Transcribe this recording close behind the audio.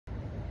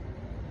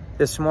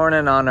This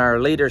morning on our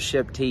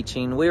leadership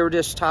teaching, we were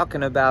just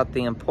talking about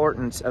the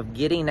importance of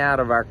getting out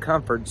of our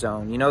comfort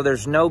zone. You know,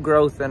 there's no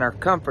growth in our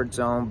comfort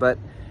zone, but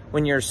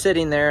when you're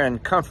sitting there in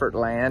comfort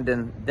land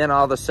and then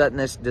all of a sudden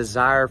this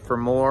desire for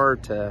more,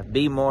 to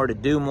be more, to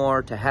do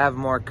more, to have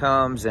more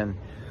comes, and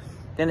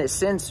then it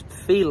sends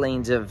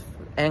feelings of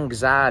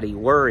anxiety,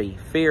 worry,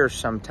 fear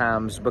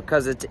sometimes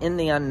because it's in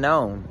the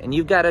unknown. And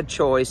you've got a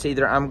choice.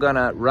 Either I'm going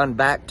to run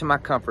back to my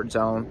comfort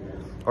zone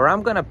or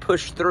I'm going to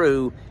push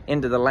through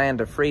into the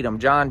land of freedom.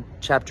 John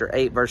chapter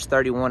 8, verse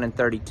 31 and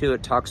 32,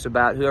 it talks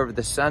about whoever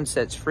the Son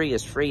sets free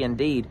is free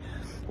indeed.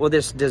 Well,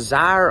 this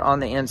desire on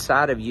the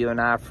inside of you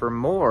and I for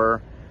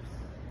more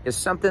is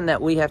something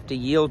that we have to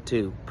yield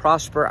to,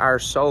 prosper our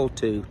soul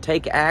to,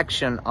 take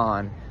action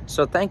on.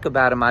 So think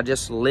about, am I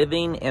just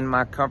living in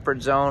my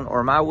comfort zone,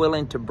 or am I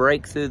willing to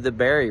break through the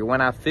barrier?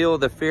 When I feel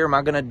the fear, am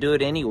I going to do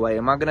it anyway?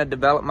 Am I going to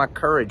develop my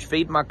courage,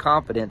 feed my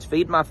confidence,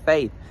 feed my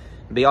faith,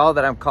 be all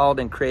that I'm called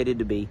and created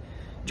to be?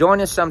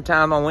 Join us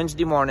sometime on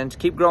Wednesday mornings.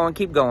 Keep growing,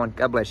 keep going.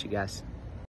 God bless you guys.